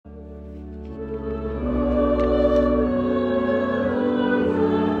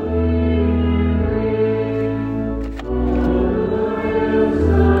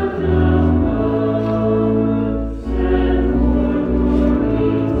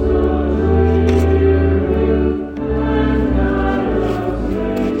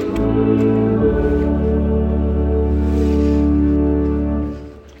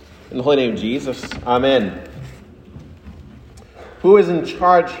holy name of Jesus. Amen. Who is in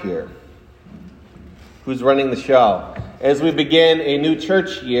charge here? Who's running the show? As we begin a new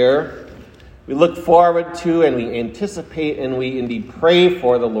church year, we look forward to and we anticipate and we indeed pray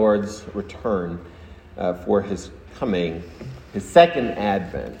for the Lord's return, for his coming, his second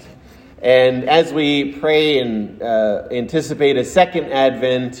advent. And as we pray and anticipate a second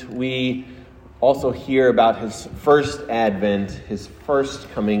advent, we also hear about his first advent, his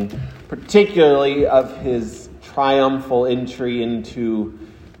first coming, particularly of his triumphal entry into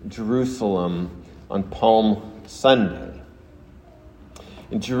Jerusalem on Palm Sunday.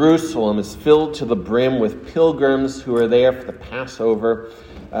 And Jerusalem is filled to the brim with pilgrims who are there for the Passover.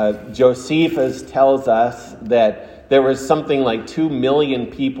 Josephus tells us that there was something like 2 million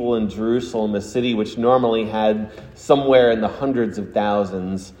people in Jerusalem, a city which normally had somewhere in the hundreds of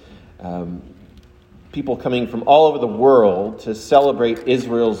thousands. People coming from all over the world to celebrate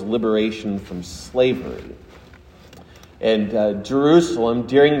Israel's liberation from slavery. And Jerusalem,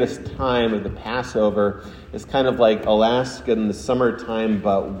 during this time of the Passover, is kind of like Alaska in the summertime,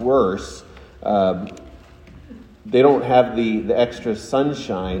 but worse. They don't have the extra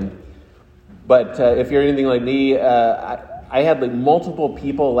sunshine. But if you're anything like me, I had like multiple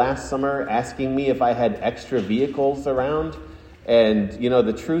people last summer asking me if I had extra vehicles around. And, you know,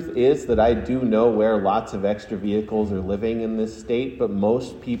 the truth is that I do know where lots of extra vehicles are living in this state, but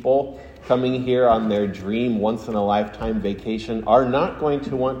most people coming here on their dream once-in-a-lifetime vacation are not going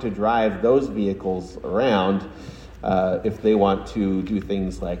to want to drive those vehicles around if they want to do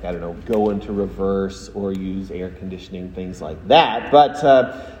things like, I don't know, go into reverse or use air conditioning, things like that.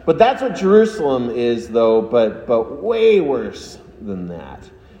 But that's what Jerusalem is, though, but way worse than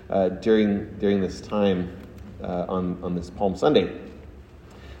that during this time. On this Palm Sunday.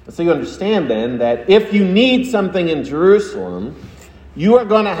 So you understand then that if you need something in Jerusalem, you are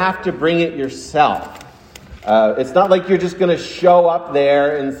going to have to bring it yourself. It's not like you're just going to show up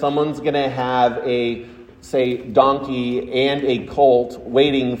there and someone's going to have a, say, donkey and a colt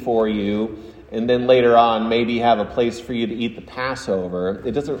waiting for you, and then later on maybe have a place for you to eat the Passover.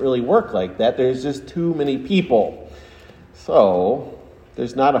 It doesn't really work like that. There's just too many people. So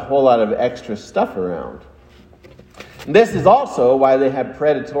there's not a whole lot of extra stuff around. And this is also why they have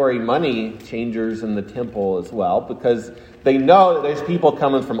predatory money changers in the temple as well, because they know that there's people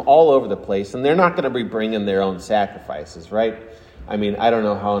coming from all over the place, and they're not going to be bringing their own sacrifices, right? I mean, I don't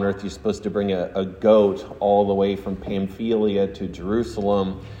know how on earth you're supposed to bring a goat all the way from Pamphylia to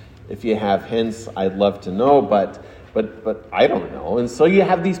Jerusalem. If you have hints, I'd love to know, but I don't know. And so you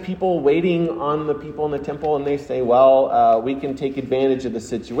have these people waiting on the people in the temple, and they say, well, we can take advantage of the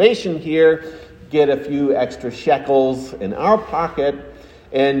situation here, get a few extra shekels in our pocket.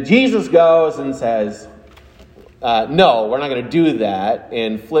 And Jesus goes and says, no, we're not going to do that,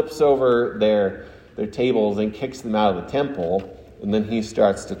 and flips over their tables and kicks them out of the temple. And then he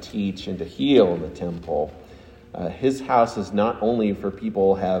starts to teach and to heal in the temple. His house is not only for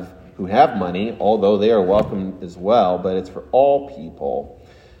people who have money, although they are welcome as well, but it's for all people.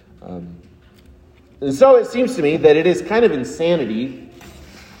 And so it seems to me that it is kind of insanity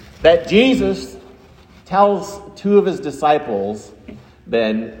that Jesus tells two of his disciples,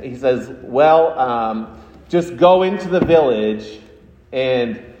 then he says, well, just go into the village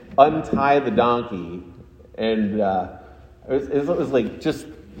and untie the donkey. And it was like, just,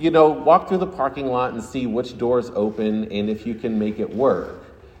 walk through the parking lot and see which door's open and if you can make it work.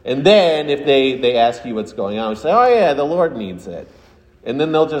 And then if they ask you what's going on, you say, oh yeah, the Lord needs it. And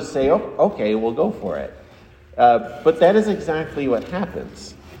then they'll just say, oh, okay, we'll go for it. But that is exactly what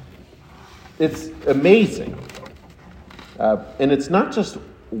happens. It's amazing. And it's not just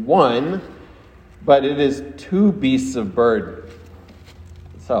one, but it is 2 beasts of burden.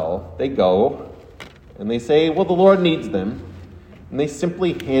 So they go and they say, well, the Lord needs them. And they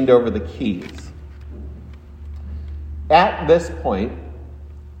simply hand over the keys. At this point,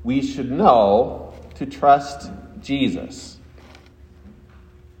 we should know to trust Jesus.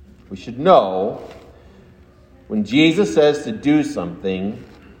 We should know when Jesus says to do something,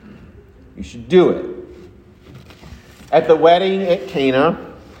 you should do it. At the wedding at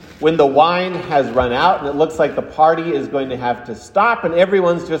Cana, when the wine has run out and it looks like the party is going to have to stop and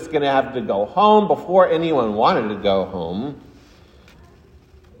everyone's just going to have to go home before anyone wanted to go home,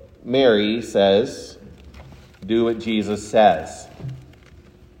 Mary says, do what Jesus says.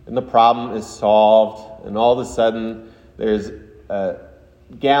 And the problem is solved, and all of a sudden there's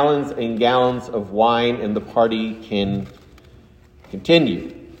gallons and gallons of wine and the party can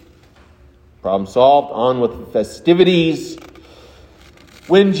continue. Problem solved, on with the festivities.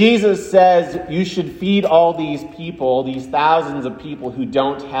 When Jesus says you should feed all these people, these thousands of people who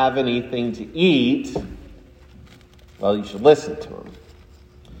don't have anything to eat, well, you should listen to him.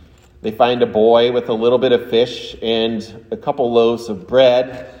 They find a boy with a little bit of fish and a couple loaves of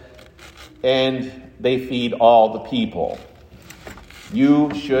bread, and they feed all the people.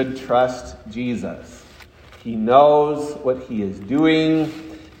 You should trust Jesus. He knows what he is doing,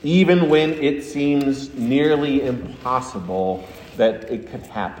 even when it seems nearly impossible that it could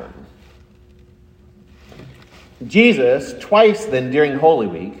happen. Jesus, twice then during Holy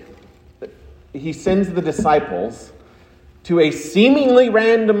Week, he sends the disciples to a seemingly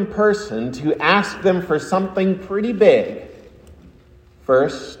random person to ask them for something pretty big.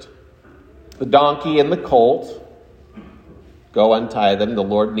 First, the donkey and the colt. Go untie them, the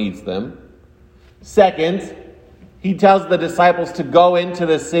Lord needs them. Second, he tells the disciples to go into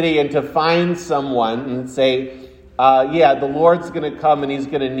the city and to find someone and say, the Lord's going to come and he's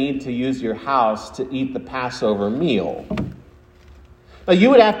going to need to use your house to eat the Passover meal. Now, you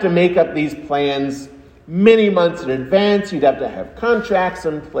would have to make up these plans many months in advance. You'd have to have contracts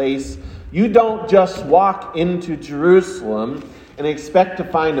in place. You don't just walk into Jerusalem and expect to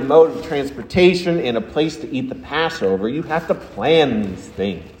find a mode of transportation and a place to eat the Passover. You have to plan these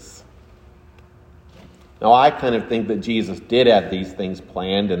things. Now, I kind of think that Jesus did have these things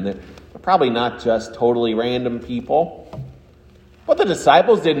planned, and that they're probably not just totally random people. But the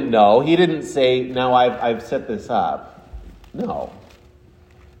disciples didn't know. He didn't say, now I've set this up. No.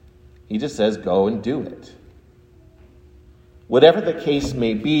 He just says, go and do it. Whatever the case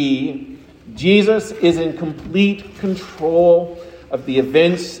may be, Jesus is in complete control of the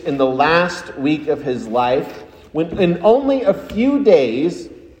events in the last week of his life, when in only a few days,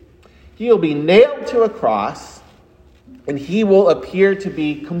 he'll be nailed to a cross, and he will appear to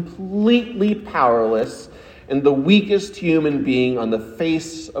be completely powerless and the weakest human being on the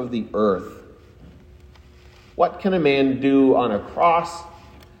face of the earth. What can a man do on a cross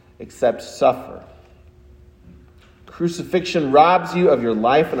except suffer? Crucifixion robs you of your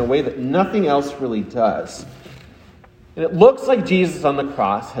life in a way that nothing else really does. And it looks like Jesus on the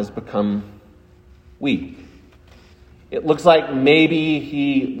cross has become weak. It looks like maybe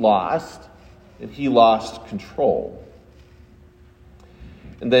he lost control.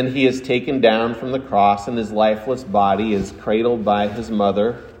 And then he is taken down from the cross, and his lifeless body is cradled by his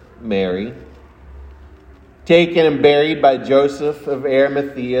mother, Mary, taken and buried by Joseph of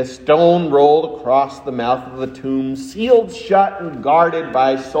Arimathea, stone rolled across the mouth of the tomb, sealed shut and guarded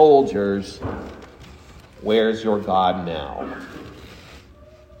by soldiers. Where's your God now?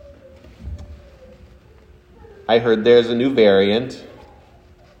 I heard there's a new variant.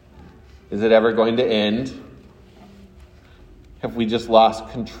 Is it ever going to end? Have we just lost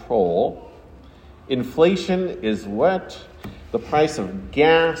control? Inflation is what? The price of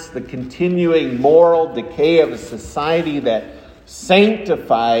gas, the continuing moral decay of a society that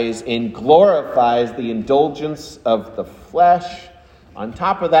sanctifies and glorifies the indulgence of the flesh. On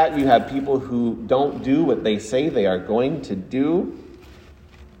top of that, you have people who don't do what they say they are going to do.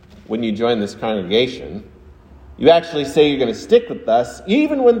 When you join this congregation, you actually say you're going to stick with us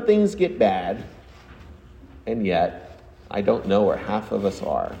even when things get bad. And yet, I don't know where half of us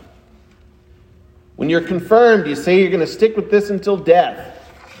are. When you're confirmed, you say you're going to stick with this until death.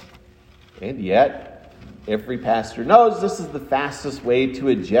 And yet, every pastor knows this is the fastest way to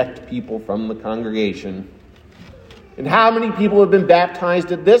eject people from the congregation. And how many people have been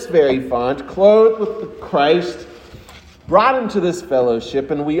baptized at this very font, clothed with Christ, brought into this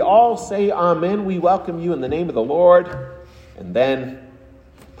fellowship, and we all say, Amen, we welcome you in the name of the Lord. And then,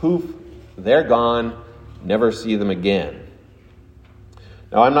 poof, they're gone, never see them again.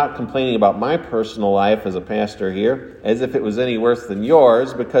 Now, I'm not complaining about my personal life as a pastor here, as if it was any worse than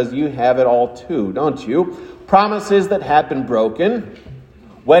yours, because you have it all too, don't you? Promises that have been broken,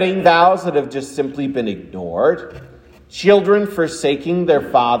 wedding vows that have just simply been ignored, children forsaking their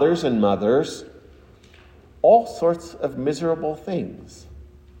fathers and mothers, all sorts of miserable things.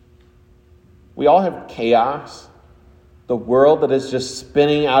 We all have chaos, the world that is just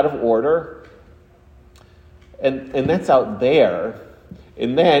spinning out of order, and that's out there.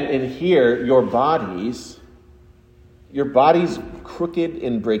 And then in here, your bodies crooked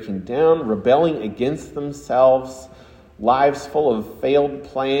and breaking down, rebelling against themselves, lives full of failed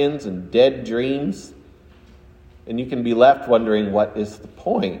plans and dead dreams. And you can be left wondering, what is the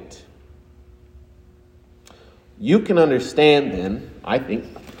point? You can understand then, I think,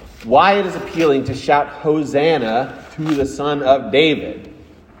 why it is appealing to shout Hosanna to the Son of David.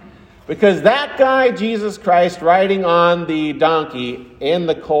 Because that guy, Jesus Christ, riding on the donkey and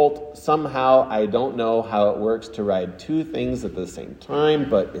the colt, somehow, I don't know how it works to ride two things at the same time,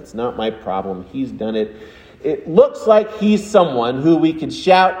 but it's not my problem. He's done it. It looks like he's someone who we could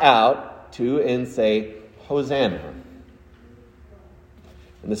shout out to and say, Hosanna.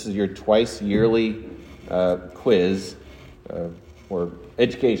 And this is your twice yearly quiz or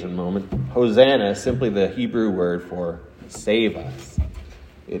education moment. Hosanna is simply the Hebrew word for save us.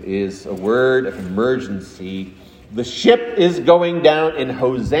 It is a word of emergency. The ship is going down, and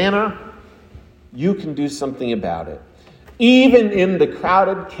Hosanna, you can do something about it. Even in the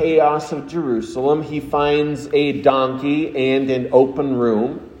crowded chaos of Jerusalem, he finds a donkey and an open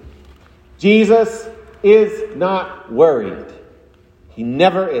room. Jesus is not worried. He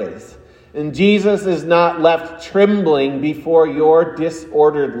never is. And Jesus is not left trembling before your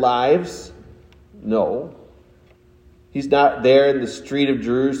disordered lives. No. He's not there in the street of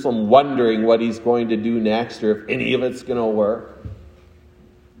Jerusalem wondering what he's going to do next or if any of it's going to work.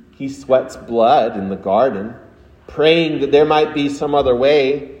 He sweats blood in the garden, praying that there might be some other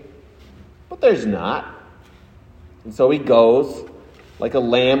way, but there's not. And so he goes like a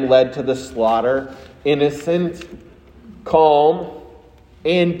lamb led to the slaughter, innocent, calm,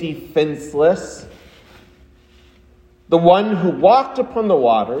 and defenseless. The one who walked upon the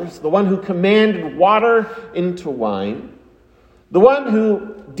waters, the one who commanded water into wine, the one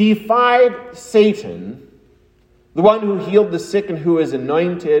who defied Satan, the one who healed the sick and who is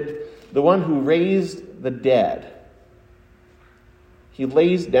anointed, the one who raised the dead. He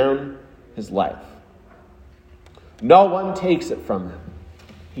lays down his life. No one takes it from him.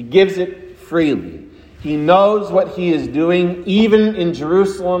 He gives it freely. He knows what he is doing, even in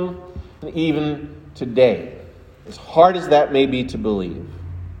Jerusalem and even today. As hard as that may be to believe.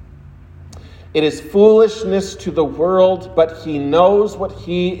 It is foolishness to the world, but he knows what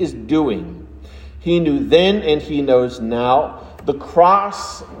he is doing. He knew then and he knows now. The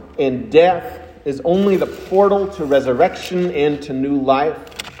cross and death is only the portal to resurrection and to new life.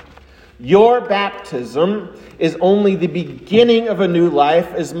 Your baptism is only the beginning of a new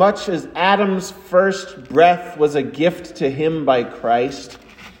life, as much as Adam's first breath was a gift to him by Christ.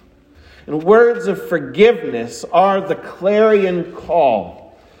 And words of forgiveness are the clarion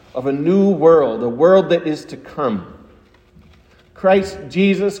call of a new world, a world that is to come. Christ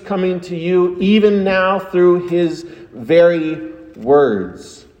Jesus coming to you even now through his very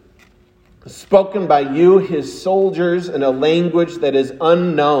words, spoken by you, his soldiers, in a language that is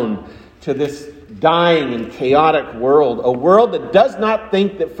unknown to this dying and chaotic world, a world that does not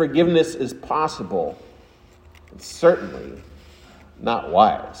think that forgiveness is possible. It's certainly not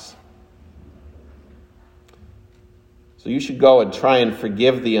wise. So you should go and try and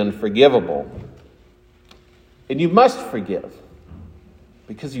forgive the unforgivable. And you must forgive,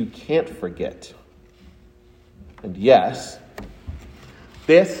 because you can't forget. And yes,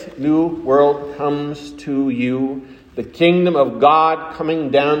 this new world comes to you, the kingdom of God coming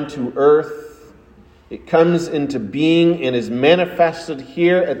down to earth. It comes into being and is manifested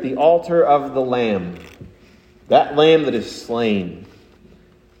here at the altar of the Lamb, that Lamb that is slain.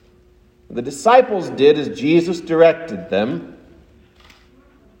 The disciples did as Jesus directed them.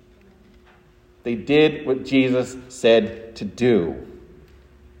 They did what Jesus said to do.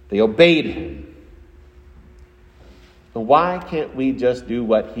 They obeyed him. And why can't we just do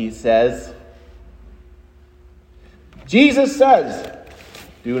what he says? Jesus says,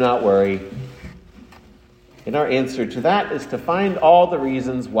 do not worry. And our answer to that is to find all the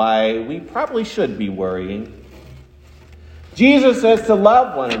reasons why we probably should be worrying. Jesus says to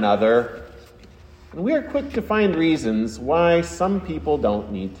love one another. And we are quick to find reasons why some people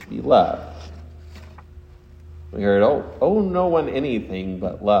don't need to be loved. We heard, oh, no one anything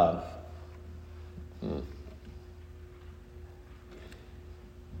but love.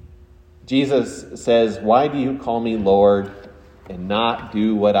 Jesus says, why do you call me Lord and not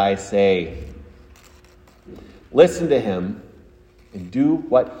do what I say? Listen to him and do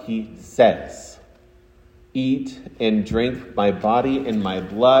what he says. Eat and drink my body and my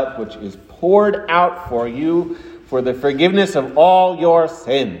blood, which is poured out for you for the forgiveness of all your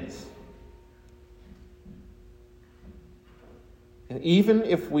sins. And even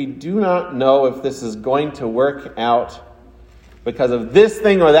if we do not know if this is going to work out because of this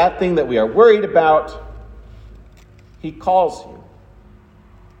thing or that thing that we are worried about, he calls you.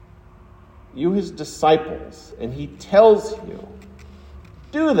 You, his disciples, and he tells you,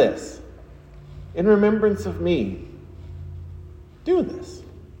 do this in remembrance of me. Do this.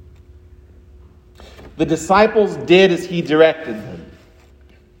 The disciples did as he directed them.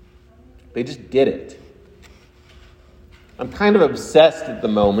 They just did it. I'm kind of obsessed at the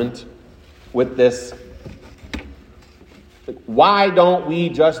moment with this, why don't we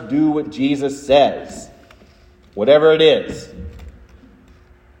just do what Jesus says? Whatever it is.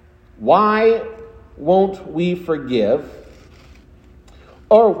 Why won't we forgive?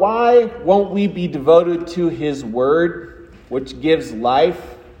 Or why won't we be devoted to his word, which gives life?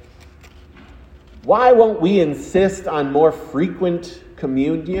 Why won't we insist on more frequent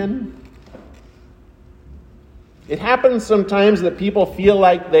communion? It happens sometimes that people feel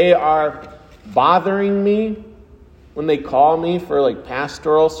like they are bothering me when they call me for like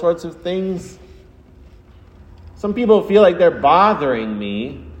pastoral sorts of things. Some people feel like they're bothering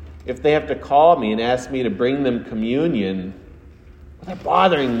me if they have to call me and ask me to bring them communion. They're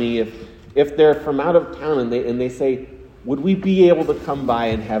bothering me if they're from out of town and they say, would we be able to come by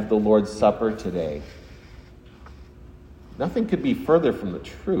and have the Lord's Supper today? Nothing could be further from the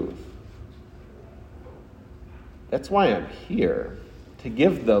truth. That's why I'm here, to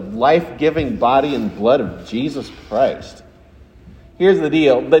give the life-giving body and blood of Jesus Christ. Here's the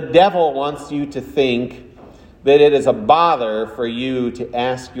deal. The devil wants you to think that it is a bother for you to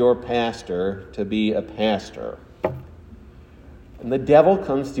ask your pastor to be a pastor. And the devil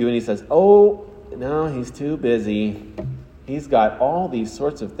comes to you and he says, oh, no, he's too busy. He's got all these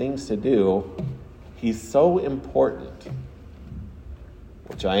sorts of things to do. He's so important.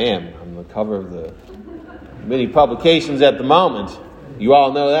 Which I am. I'm the cover of the many publications at the moment. You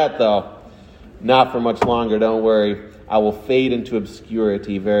all know that, though. Not for much longer, don't worry. I will fade into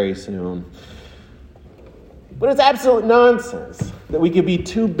obscurity very soon. But it's absolute nonsense that we could be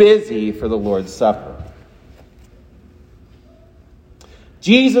too busy for the Lord's Supper.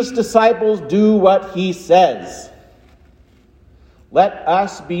 Jesus' disciples do what he says. Let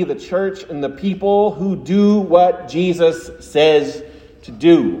us be the church and the people who do what Jesus says to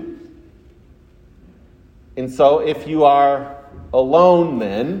do. And so if you are alone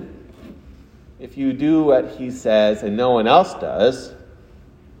then, if you do what he says and no one else does,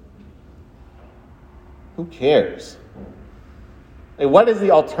 who cares? Hey, what is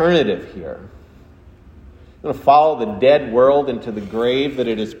the alternative here? You want to follow the dead world into the grave that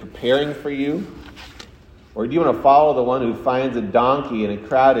it is preparing for you? Or do you want to follow the one who finds a donkey in a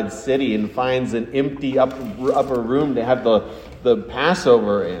crowded city and finds an empty upper room to have the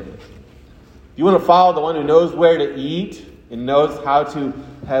Passover in? You want to follow the one who knows where to eat and knows how to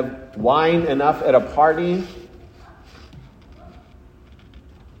have wine enough at a party? Do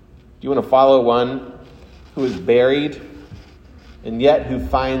you want to follow one who is buried and yet who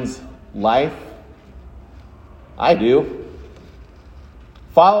finds life? I do.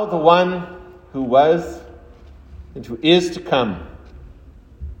 Follow the one who was and who is to come.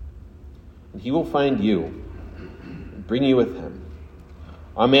 And he will find you and bring you with him.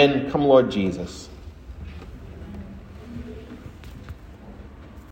 Amen. Come, Lord Jesus.